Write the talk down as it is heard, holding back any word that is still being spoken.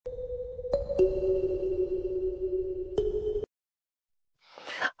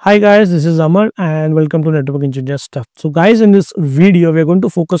Hi guys, this is Amar and welcome to Network Engineer Stuff. So guys, in this video, we are going to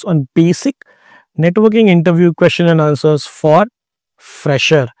focus on basic networking interview question and answers for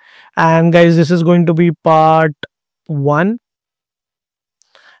fresher. And guys, this is going to be part 1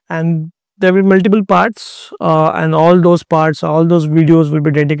 and there will be multiple parts and all those videos will be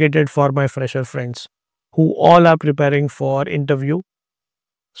dedicated for my fresher friends who all are preparing for interview.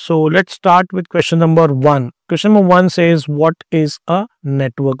 So let's start with question number 1. Question number 1 says, what is a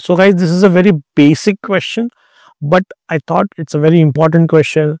network? So guys, this is a very basic question, but I thought it's a very important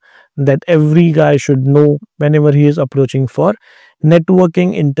question that every guy should know whenever he is approaching for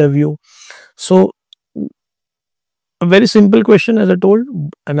networking interview. So a very simple question, as I told,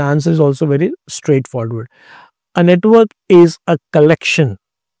 and the answer is also very straightforward. A network is a collection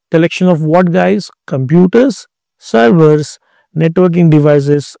of what, guys? Computers, servers, networking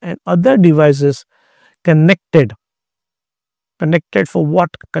devices and other devices connected for what?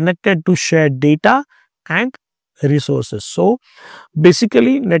 Connected to share data and resources. So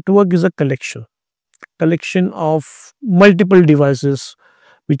basically network is a collection of multiple devices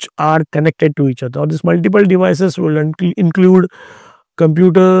which are connected to each other. Or these multiple devices will include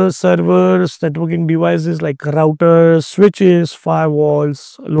computers, servers, networking devices like routers, switches,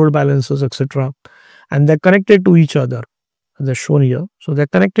 firewalls, load balancers, etc. And they're connected to each other. They're shown here. So they're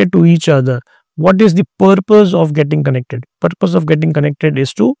connected to each other. What is the purpose of getting connected? Purpose of getting connected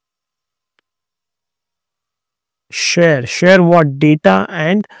is to share what? Data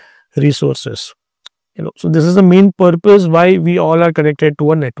and resources. So this is the main purpose why we all are connected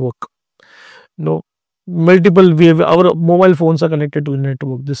to a network. Multiple our mobile phones are connected to a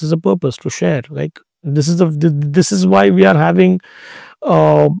network. This is a purpose, to share. Like this is why we are having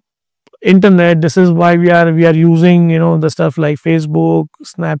internet. This is why we are using the stuff like Facebook,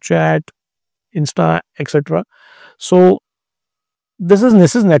 Snapchat, Insta, etc. So this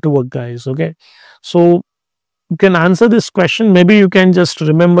is network, guys. Okay, so you can answer this question. Maybe you can just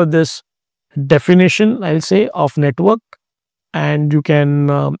remember this definition, I'll say, of network, and you can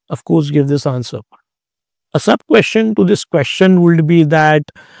of course give this answer. A sub question to this question would be that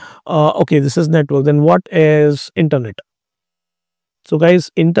okay, this is network, then what is internet? So guys,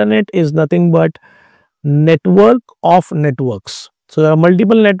 internet is nothing but network of networks. So there are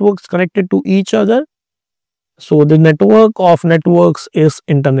multiple networks connected to each other. So the network of networks is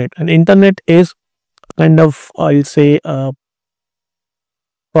internet, and internet is kind of, I'll say, a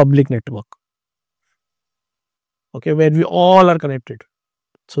public network. Okay, where we all are connected.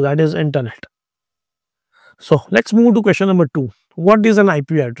 So that is internet. So let's move to question number 2. What is an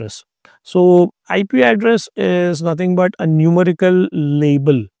IP address? So IP address is nothing but a numerical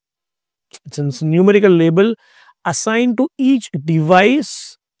label. It's a numerical label assigned to each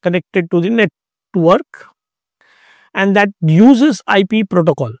device connected to the network, and that uses IP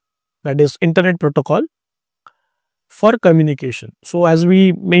protocol, that is internet protocol, for communication. So as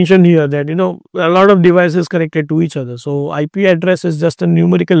we mentioned here that a lot of devices connected to each other. So IP address is just a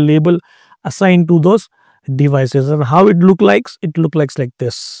numerical label assigned to those devices. And how it looks like? It looks like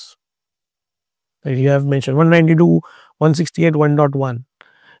this. You have mentioned 192.168.1.1.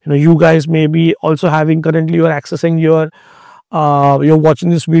 You guys may be also having, currently you are accessing your you're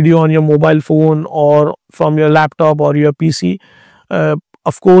watching this video on your mobile phone or from your laptop or your PC.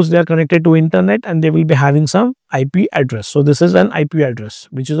 Of course, they are connected to internet and they will be having some IP address. So this is an IP address,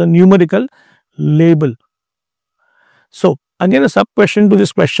 which is a numerical label. So again, a sub question to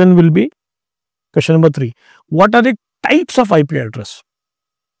this question will be question number 3. What are the types of IP address?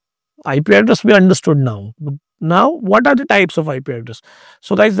 IP address we understood now. Now, what are the types of IP address?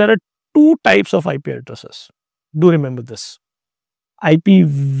 So guys, there are 2 types of IP addresses. Do remember this.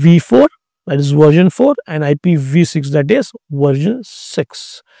 IPv4, that is version 4, and IPv6, that is version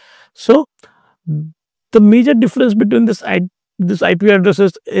 6. So the major difference between this IP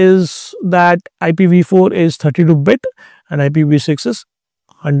addresses is that IPv4 is 32-bit and IPv6 is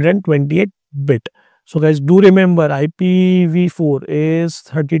 128-bit. So guys, do remember IPv4 is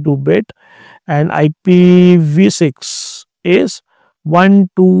 32-bit and IPv6 is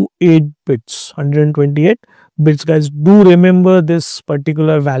 128 bits, 128 bits. Guys, do remember this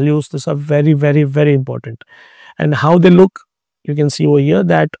particular values. These are very, very, very important. And how they look, you can see over here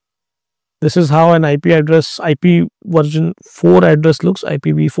that this is how an IP address, IP version 4 address looks,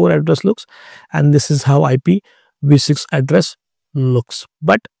 IPv4 address looks, and this is how IPv6 address looks.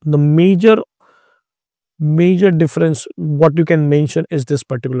 But the major difference what you can mention is this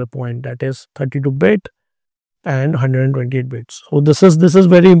particular point, that is 32-bit and 128 bits. So this is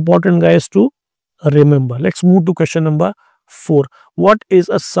very important, guys, to remember. Let's move to question number 4. What is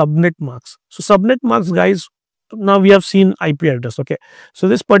a subnet mask? So subnet mask, guys, now we have seen IP address. Okay, so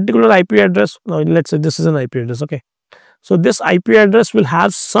this particular IP address, now let's say this is an IP address. Okay, so this IP address will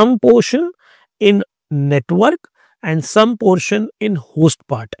have some portion in network and some portion in host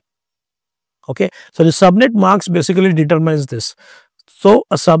part. Okay, so the subnet marks basically determines this. So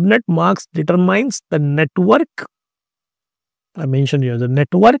a subnet marks determines the network, I mentioned here, the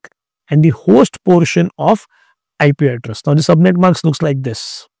network and the host portion of IP address. Now the subnet marks looks like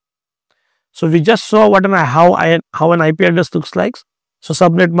this. So we just saw how an IP address looks like. So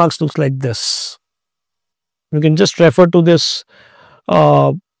subnet marks looks like this. You can just refer to this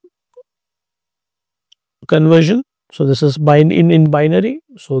conversion. So this is in binary.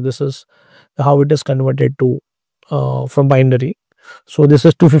 So this is how it is converted to from binary. So this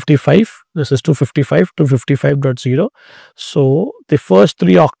is 255. This is 255 255.0. So the first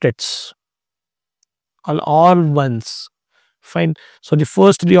 3 octets are all ones. Fine. So the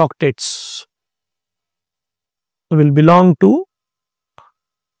first 3 octets will belong to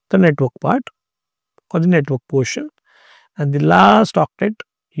the network part or the network portion, and the last octet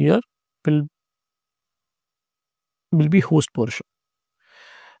here will be host portion.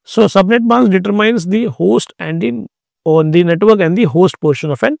 So subnet mask determines the host and the network and the host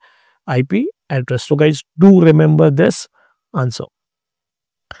portion of an IP address. So guys, do remember this answer.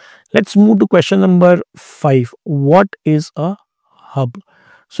 Let's move to question number 5. What is a hub?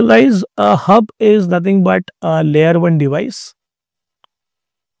 So guys, a hub is nothing but a layer 1 device.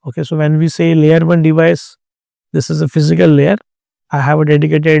 Okay, so when we say layer 1 device, this is a physical layer. I have a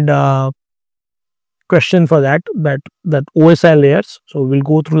dedicated question for that OSI layers. So we'll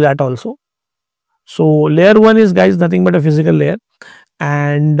go through that also. So layer 1 is, guys, nothing but a physical layer,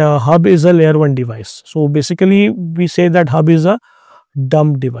 and hub is a layer 1 device. So basically we say that hub is a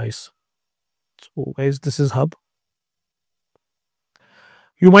dumb device. So guys, this is hub.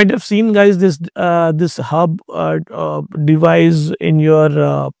 You might have seen, guys, this hub device in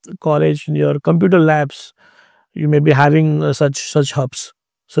your college, in your computer labs. You may be having such hubs.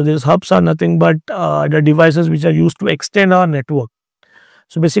 So these hubs are nothing but the devices which are used to extend our network.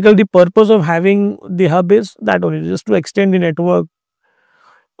 So basically the purpose of having the hub is that only, just to extend the network.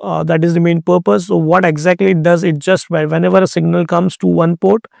 That is the main purpose. So what exactly it does, it just, whenever a signal comes to one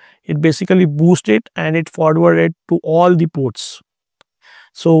port, it basically boosts it and it forward it to all the ports.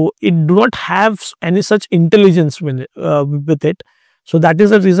 So it do not have any such intelligence with it. So that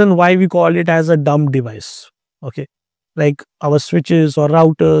is the reason why we call it as a dumb device. Okay, like our switches or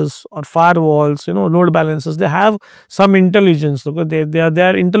routers or firewalls, load balancers, they have some intelligence. Okay, they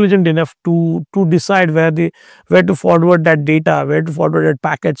are intelligent enough to decide where to forward that data, where to forward that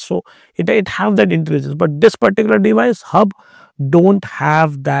packet. So it have that intelligence. But this particular device, hub, don't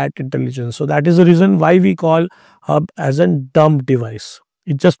have that intelligence. So that is the reason why we call hub as a dumb device.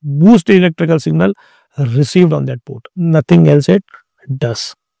 It just boosts the electrical signal received on that port. Nothing else it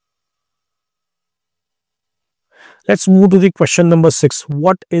does. Let's move to the question number 6.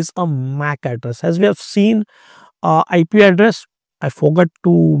 What is a MAC address? As we have seen, IP address, I forgot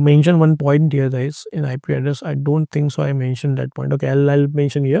to mention one point here, guys. In IP address, I don't think so I mentioned that point. Okay, I'll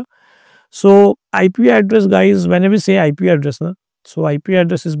mention here. So IP address, guys, whenever we say IP address, so IP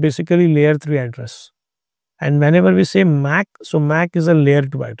address is basically layer 3 address. And whenever we say MAC, so MAC is a layer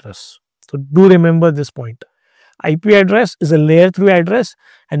 2 address. So do remember this point. IP address is a layer 3 address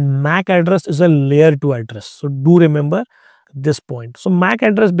and MAC address is a layer 2 address. So do remember this point. So MAC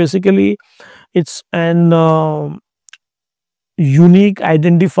address, basically it's an unique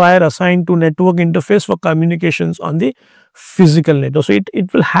identifier assigned to network interface for communications on the physical network. So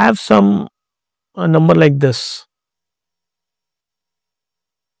it will have some number like this,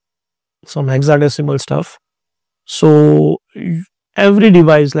 some hexadecimal stuff. So every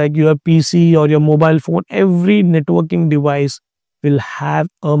device, like your PC or your mobile phone, every networking device will have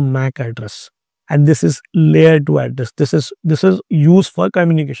a MAC address, and this is layer 2 address. This is used for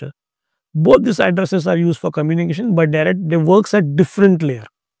communication. Both these addresses are used for communication, but they works at different layer.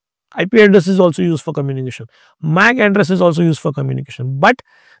 IP address is also used for communication. MAC address is also used for communication, but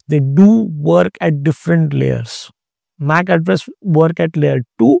they do work at different layers. MAC address work at layer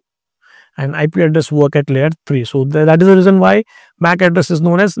 2 and IP address work at layer 3. So that is the reason why MAC address is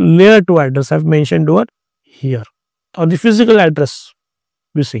known as layer 2 address. I've mentioned over here, or the physical address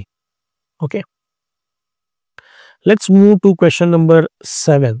we see. Okay. Let's move to question number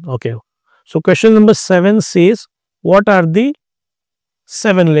 7. Okay. So question number 7 says, what are the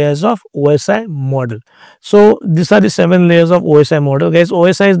 7 layers of OSI model? So these are the 7 layers of OSI model. Guys,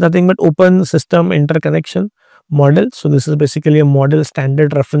 OSI is nothing but open system interconnection model. So this is basically a model,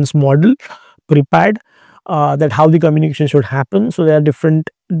 standard reference model prepared that how the communication should happen. So there are different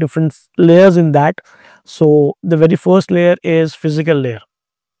layers in that. So the very first layer is physical layer,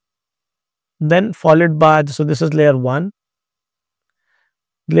 then followed by, so this is layer 1.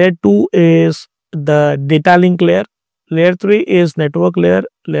 Layer 2 is the data link layer. Layer 3 is network layer.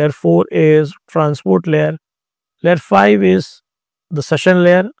 Layer 4 is transport layer. Layer 5 is the session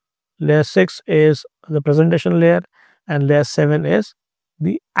layer. Layer 6 is the presentation layer, and layer 7 is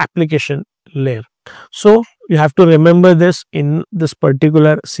the application layer. So you have to remember this in this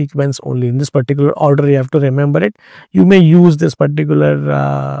particular sequence only, in this particular order you have to remember it. You may use this particular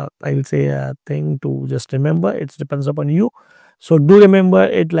I will say thing to just remember. It depends upon you. So do remember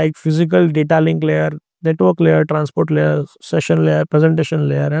it like physical, data link layer, network layer, transport layer, session layer, presentation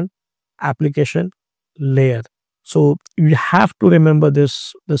layer, and application layer. So you have to remember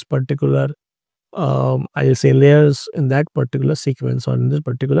this particular I'll say layers in that particular sequence or in this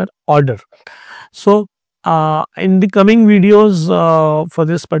particular order. So in the coming videos for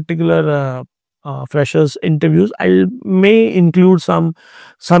this particular freshers interviews, I may include some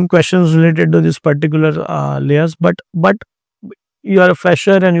questions related to this particular layers. But you are a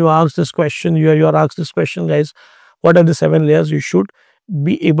fresher and you ask this question, you are asked this question, guys, what are the 7 layers? You should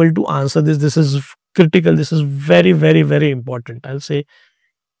be able to answer this. This is critical. This is very, very, very important. I'll say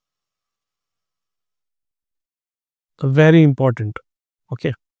very important.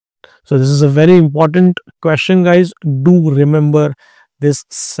 Okay. So this is a very important question, guys. Do remember this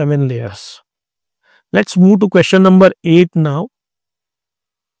 7 layers. Let's move to question number 8 now.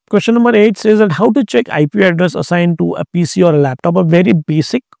 Question number 8 says that how to check IP address assigned to a PC or a laptop. A very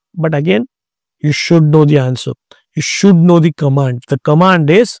basic, but again, you should know the answer. You should know the command. The command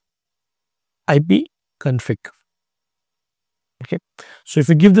is IP config. Okay. So if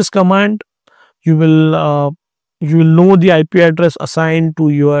you give this command, you will know the IP address assigned to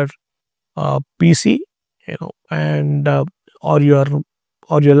your PC, and or your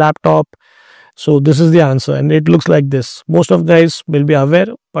laptop. So this is the answer, and it looks like this. Most of guys will be aware,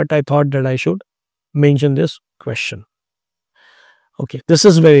 but I thought that I should mention this question. Okay, this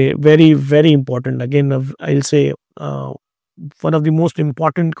is very, very, very important. Again, I'll say one of the most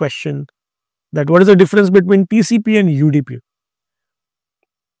important question, that what is the difference between TCP and UDP.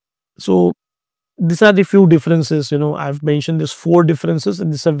 So these are the few differences. I've mentioned these 4 differences,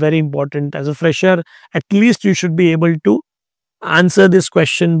 and these are very important. As a fresher, at least you should be able to answer this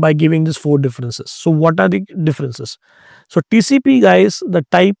question by giving these 4 differences. So what are the differences? So TCP, guys, the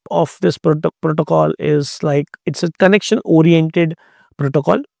type of this protocol is like, it's a connection oriented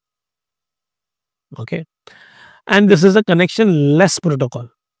protocol. Okay. And this is a connection less protocol.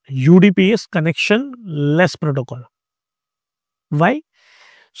 UDP is connection less protocol. Why?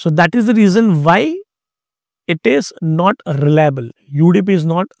 So that is the reason why it is not reliable. UDP is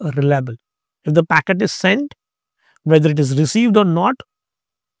not reliable. If the packet is sent, whether it is received or not,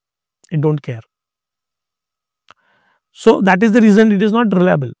 it don't care. So that is the reason it is not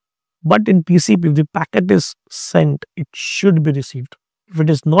reliable. But in TCP, if the packet is sent, it should be received. If it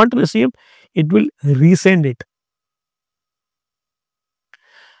is not received, it will resend it.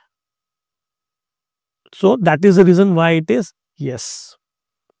 So that is the reason why it is yes.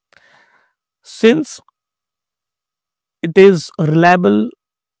 Since it is reliable,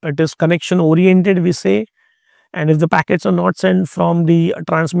 it is connection oriented, we say, and if the packets are not sent from the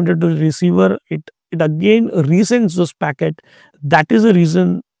transmitter to the receiver, it again resends this packet. That is the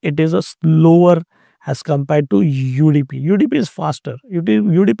reason it is a slower as compared to UDP. UDP is faster.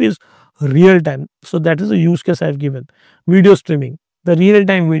 UDP is real time. So that is the use case I have given. Video streaming, the real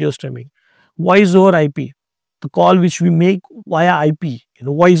time video streaming, voice over IP, the call which we make via IP,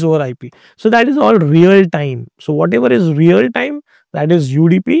 voice over IP. So that is all real time. So whatever is real time, that is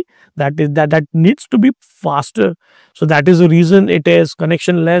UDP. That needs to be faster. So that is the reason it is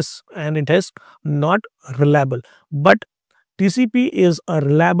connection less and it is not reliable. But TCP is a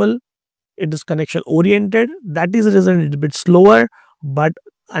reliable. It is connection oriented. That is the reason it's a bit slower. But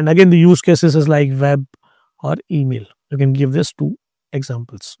and again, the use cases is like web or email. You can give this 2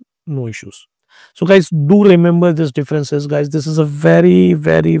 examples. No issues. So guys, do remember these differences, guys. This is a very,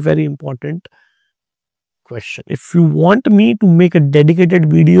 very, very important question. If you want me to make a dedicated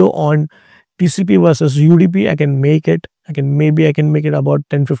video on TCP versus UDP, I can make it. I can make it about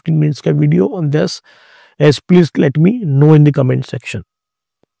 10-15 minutes video on this. Yes, please let me know in the comment section.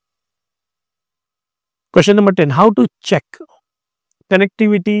 Question number 10. How to check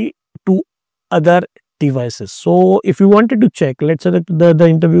connectivity to other devices. So if you wanted to check, let's say that the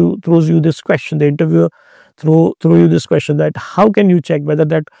interview throws you this question, the interviewer throw you this question, that how can you check whether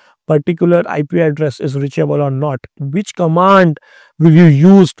that particular IP address is reachable or not? Which command will you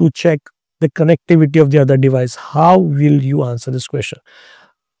use to check the connectivity of the other device. How will you answer this question?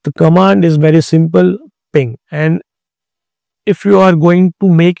 The command is very simple, ping. And if you are going to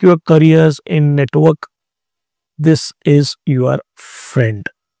make your careers in network, this is your friend,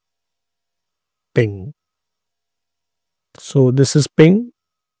 ping. So this is ping,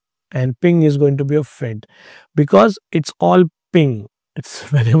 and ping is going to be a friend because it's all ping.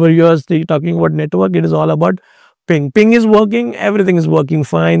 It's whenever you are talking about network, it is all about ping. Ping is working, everything is working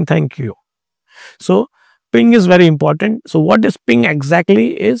fine, thank you. So ping is very important. So what is ping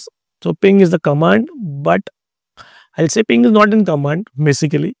exactly is? So ping is the command, but I'll say ping is not in command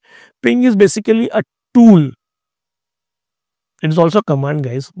basically. Ping is basically a tool. It is also a command,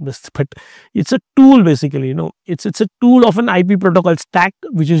 guys, but it's a tool basically. It's a tool of an IP protocol stack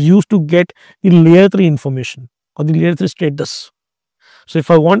which is used to get the layer 3 information or the layer 3 status. So if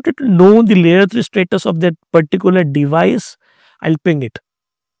I wanted to know the layer 3 status of that particular device, I'll ping it.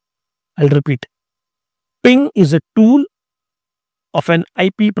 I'll repeat. Ping is a tool of an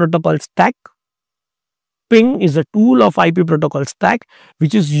IP protocol stack. Ping is a tool of IP protocol stack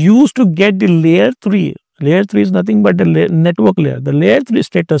which is used to get the layer 3. Layer 3 is nothing but the network layer, the layer 3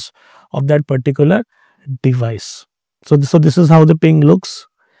 status of that particular device. So this is how the ping looks.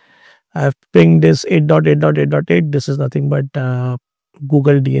 I've pinged this 8.8.8.8. This is nothing but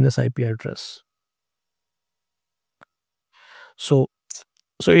Google DNS IP address. So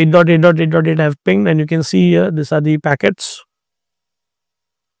 8.8.8.8 I've pinged, and you can see here these are the packets.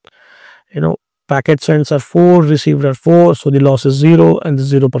 Packet sends are 4, received are 4, so the loss is 0 and the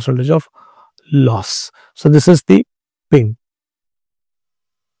 0% of loss. So this is the ping.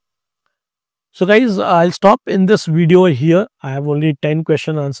 So guys, I'll stop in this video here. I have only 10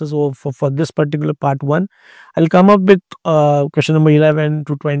 question answers for this particular part 1. I'll come up with question number 11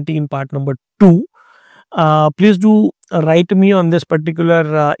 to 20 in part number 2. Please do write me on this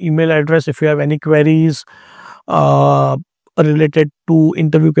particular email address if you have any queries related to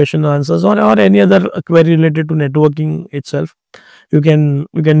interview question answers or any other query related to networking itself. You can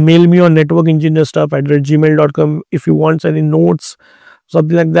mail me on networkengineerstuff@gmail.com. If you want any notes,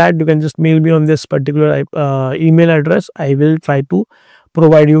 something like that, you can just mail me on this particular email address. I will try to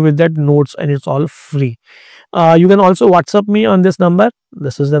provide you with that notes, and it's all free. You can also WhatsApp me on this number.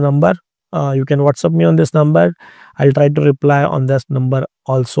 This is the number. You can WhatsApp me on this number. I'll try to reply on this number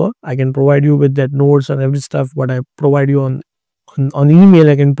also. I can provide you with that notes and every stuff what I provide you on email.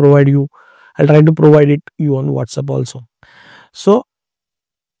 I can provide you. I'll try to provide it you on WhatsApp also. So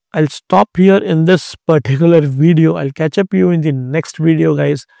I'll stop here in this particular video. I'll catch up you in the next video,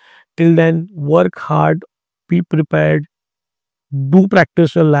 guys. Till then, work hard, be prepared, do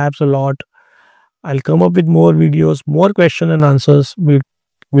practice your labs a lot. I'll come up with more videos, more question and answers.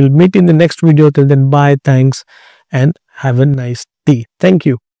 We'll meet in the next video. Till then, bye, thanks, and have a nice day. Thank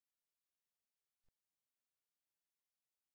you.